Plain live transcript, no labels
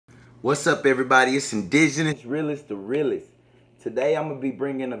What's up, everybody? It's Indigenous, Realist, the Realist. Today I'm going to be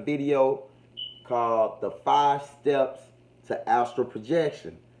bringing a video called The 5 Steps to Astral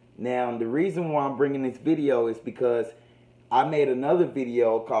Projection. Now, the reason why I'm bringing this video is because I made another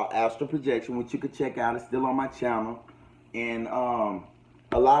video called Astral Projection, which you can check out. It's still on my channel. And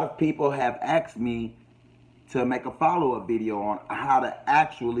a lot of people have asked me to make a follow-up video on how to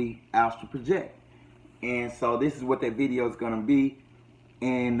actually astral project. And so this is what that video is going to be.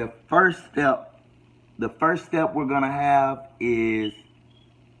 And the first step we're going to have is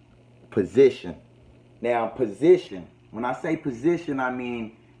position. Now, position. When I say position, I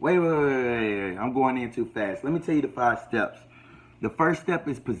mean, wait, I'm going in too fast. Let me tell you the 5 steps. The first step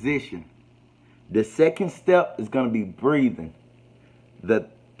is position. The second step is going to be breathing. The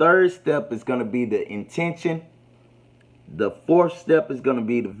third step is going to be the intention. The fourth step is going to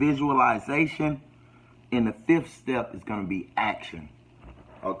be the visualization. And the fifth step is going to be action.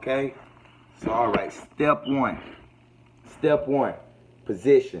 Okay? So, all right, step one. Step one,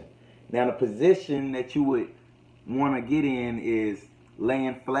 position. Now, the position that you would want to get in is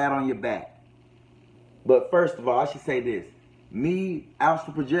laying flat on your back. But first of all, I should say this.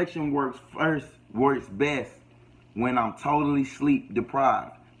 Astral projection works best when I'm totally sleep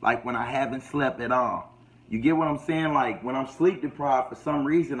deprived. Like when I haven't slept at all. You get what I'm saying? Like when I'm sleep deprived, for some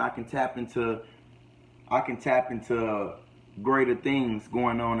reason, I can tap into greater things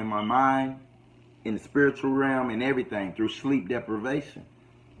going on in my mind, in the spiritual realm, and everything through sleep deprivation.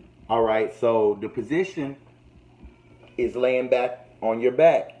 All right, so the position is laying back on your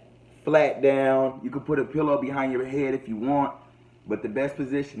back, flat down. You can put a pillow behind your head if you want, but the best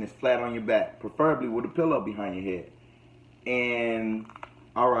position is flat on your back, preferably with a pillow behind your head. And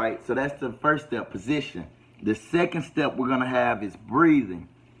all right, so that's the first step, position. The second step we're gonna have is breathing.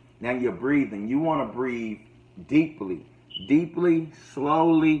 Now you're breathing. You want to breathe deeply,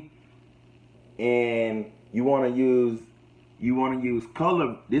 slowly, and you want to use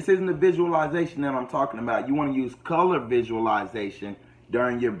color. This isn't the visualization that I'm talking about. You want to use color visualization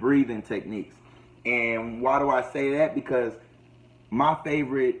during your breathing techniques. And why do I say that? Because my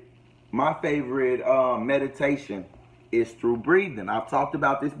favorite meditation is through breathing. I've talked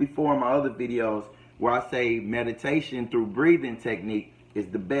about this before in my other videos where I say meditation through breathing technique is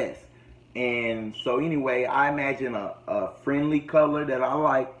the best. And so anyway, I imagine a friendly color that I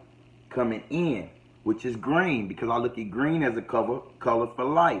like coming in, which is green, because I look at green as a color for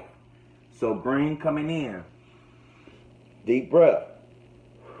life. So green coming in. Deep breath.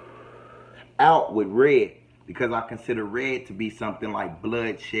 Out with red, because I consider red to be something like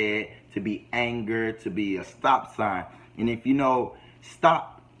bloodshed, to be anger, to be a stop sign. And if you know,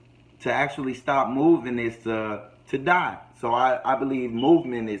 to actually stop moving is to die. So I believe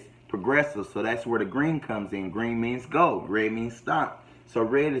movement is progressive, so that's where the green comes in. Green means go, red means stop. So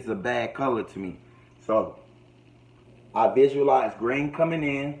red is a bad color to me. So I visualize green coming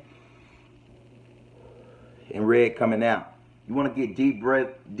in and red coming out. You want to get deep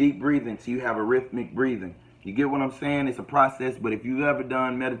breathing so you have a rhythmic breathing. You get what I'm saying? It's a process, but if you've ever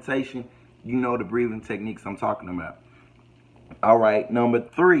done meditation, you know the breathing techniques I'm talking about. All right, number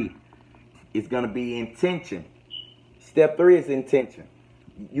 3 is going to be intention. Step 3 is intention.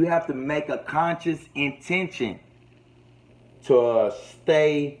 You have to make a conscious intention to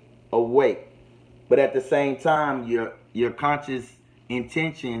stay awake. But at the same time, your conscious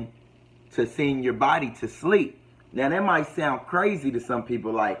intention to send your body to sleep. Now, that might sound crazy to some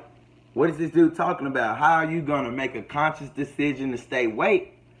people. Like, what is this dude talking about? How are you going to make a conscious decision to stay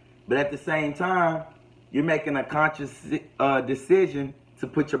awake? But at the same time, you're making a conscious decision to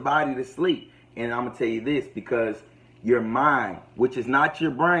put your body to sleep. And I'm going to tell you this, because your mind, which is not your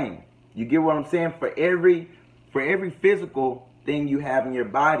brain. You get what I'm saying? For every physical thing you have in your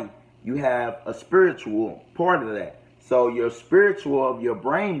body, you have a spiritual part of that. So your spiritual of your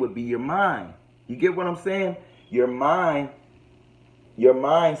brain would be your mind. You get what I'm saying? Your mind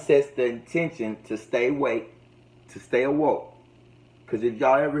sets the intention to stay awake, to stay awoke. Because if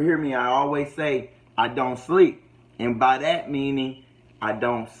y'all ever hear me, I always say, I don't sleep. And by that meaning, I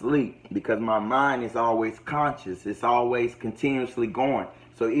don't sleep, because my mind is always conscious. It's always continuously going.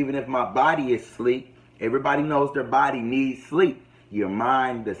 So even if my body is asleep, everybody knows their body needs sleep. Your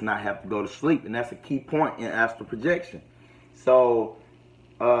mind does not have to go to sleep. And that's a key point in astral projection. So,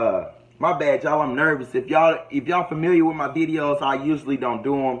 my bad, y'all. I'm nervous. If y'all familiar with my videos, I usually don't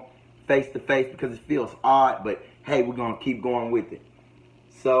do them face to face because it feels odd. But hey, we're going to keep going with it.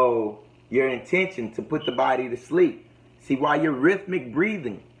 So your intention to put the body to sleep. See, while you're rhythmic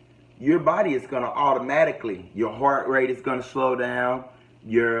breathing, your body is going to automatically, your heart rate is going to slow down.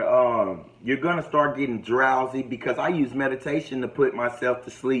 You're going to start getting drowsy, because I use meditation to put myself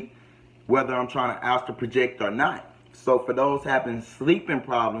to sleep whether I'm trying to astral project or not. So for those having sleeping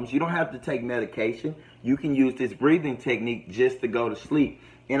problems, you don't have to take medication. You can use this breathing technique just to go to sleep.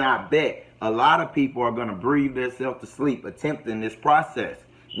 And I bet a lot of people are going to breathe themselves to sleep attempting this process.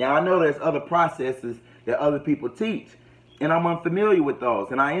 Now, I know there's other processes that other people teach, and I'm unfamiliar with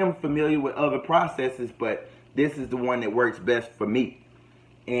those. And I am familiar with other processes, but this is the one that works best for me.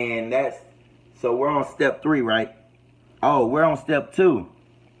 And so we're on step 3, right? Oh, we're on step 2.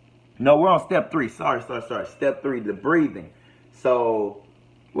 No, we're on step 3. Sorry. Step 3, the breathing. So,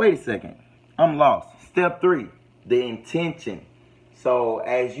 wait a second. I'm lost. Step 3, the intention. So,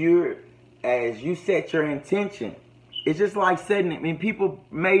 as you set your intention, it's just like setting it. I mean, people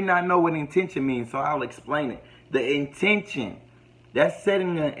may not know what intention means, so I'll explain it. The intention, that's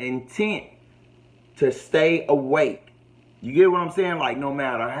setting an intent to stay awake. You get what I'm saying? Like, no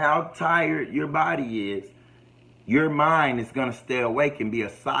matter how tired your body is, your mind is going to stay awake and be a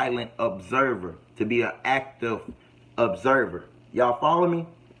silent observer, to be an active observer. Y'all follow me?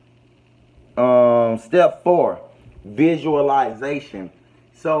 Step 4, visualization.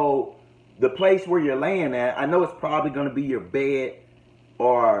 So the place where you're laying at, I know it's probably going to be your bed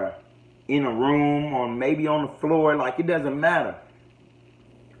or in a room or maybe on the floor. Like, it doesn't matter.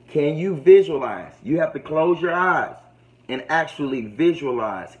 Can you visualize? You have to close your eyes and actually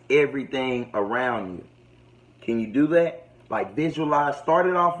visualize everything around you. Can you do that? Like, visualize. Start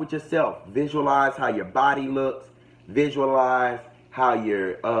it off with yourself. Visualize how your body looks. Visualize how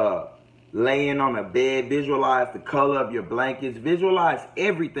you're laying on a bed. Visualize the color of your blankets. Visualize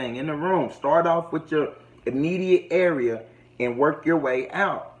everything in the room. Start off with your immediate area and work your way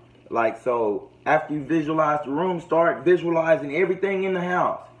out. Like, so after you visualize the room, start visualizing everything in the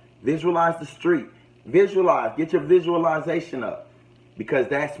house. Visualize the street. Visualize. Get your visualization up, because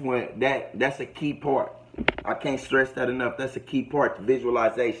that's a key part. I can't stress that enough. That's a key part to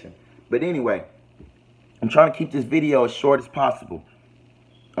visualization. But anyway, I'm trying to keep this video as short as possible.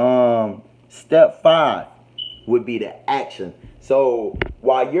 Step 5 would be the action. So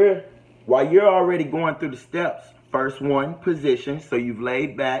while you're already going through the steps, first one, position. So you've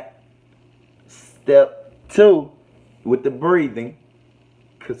laid back. Step 2 with the breathing.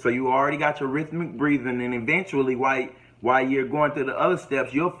 So you already got your rhythmic breathing, and eventually while you're going through the other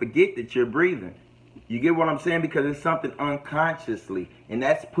steps, you'll forget that you're breathing. You get what I'm saying? Because it's something unconsciously, and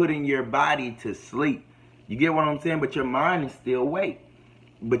that's putting your body to sleep. You get what I'm saying? But your mind is still awake.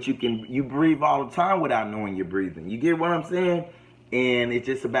 But you breathe all the time without knowing you're breathing. You get what I'm saying? And it's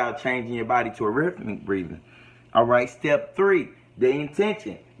just about changing your body to a rhythmic breathing. All right, step 3, the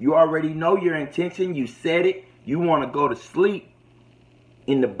intention. You already know your intention. You said it. You want to go to sleep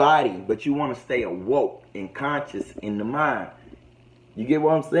in the body, but you want to stay awoke and conscious in the mind. You get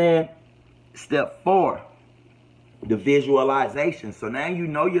what I'm saying? Step 4, the visualization. So now you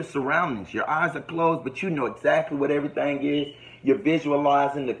know your surroundings. Your eyes are closed, but you know exactly what everything is. You're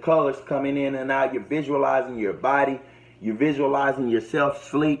visualizing the colors coming in and out. You're visualizing your body. You're visualizing yourself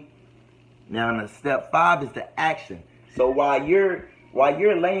sleep. Now, the step 5 is the action. So while you're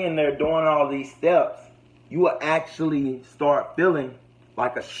laying there doing all these steps, you will actually start feeling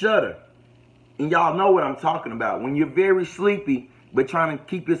like a shudder. And y'all know what I'm talking about. When you're very sleepy but trying to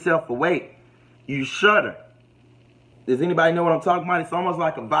keep yourself awake, you shudder. Does anybody know what I'm talking about? It's almost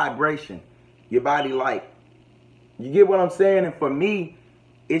like a vibration. Your body, like, you get what I'm saying? And for me,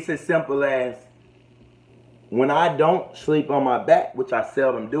 it's as simple as when I don't sleep on my back, which I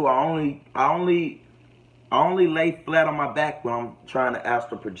seldom do. I only lay flat on my back when I'm trying to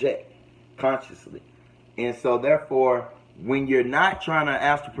astral project consciously. And so therefore, when you're not trying to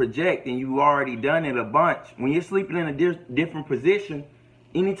astral project and you've already done it a bunch, when you're sleeping in a different position,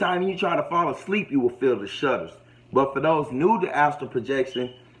 anytime you try to fall asleep, you will feel the shudders. But for those new to astral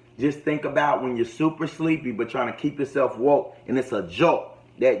projection, just think about when you're super sleepy but trying to keep yourself woke, and it's a jolt.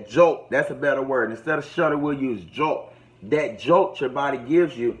 That jolt, that's a better word. Instead of shudder, we'll use jolt. That jolt your body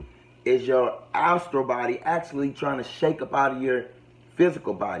gives you is your astral body actually trying to shake up out of your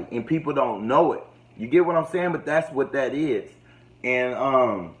physical body, and people don't know it. You get what I'm saying? But that's what that is.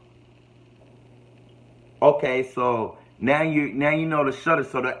 And okay, so now you know the shudder.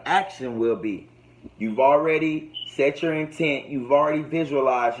 So the action will be, you've already set your intent, you've already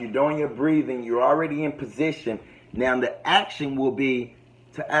visualized, you're doing your breathing, you're already in position. Now the action will be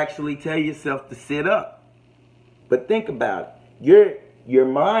to actually tell yourself to sit up. But think about it. Your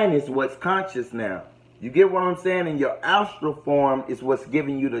mind is what's conscious now. You get what I'm saying? And your astral form is what's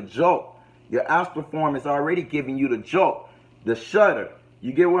giving you the jolt. Your astral form is already giving you the jolt, the shudder.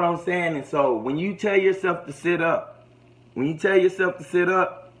 You get what I'm saying? And so when you tell yourself to sit up,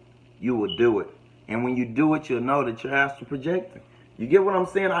 you will do it. And when you do it, you'll know that you're astral projecting. You get what I'm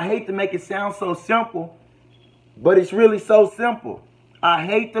saying? I hate to make it sound so simple, but it's really so simple. I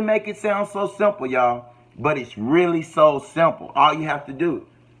hate to make it sound so simple, y'all, but it's really so simple. All you have to do,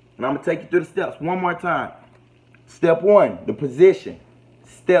 and I'm going to take you through the steps one more time. Step 1, the position.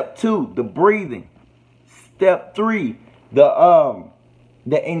 Step 2, the breathing. Step 3, the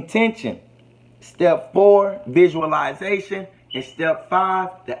intention. Step 4, visualization. And step 5,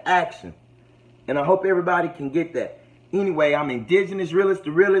 the action. And I hope everybody can get that. Anyway, I'm Indigenous Realist,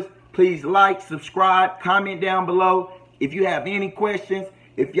 the Realist. Please like, subscribe, comment down below. If you have any questions,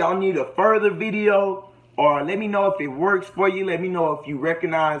 if y'all need a further video, or let me know if it works for you. Let me know if you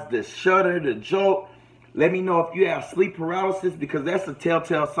recognize the shudder, the jolt. Let me know if you have sleep paralysis, because that's a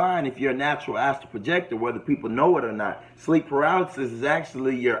telltale sign if you're a natural astral projector, whether people know it or not. Sleep paralysis is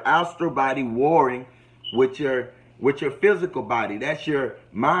actually your astral body warring with your physical body. That's your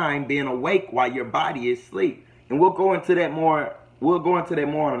mind being awake while your body is asleep. And we'll go into that more. We'll go into that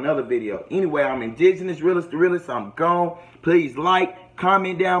more on another video. Anyway, I'm Indigenous Realist, the Realist. I'm gone. Please like,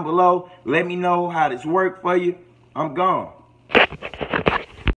 comment down below. Let me know how this worked for you. I'm gone.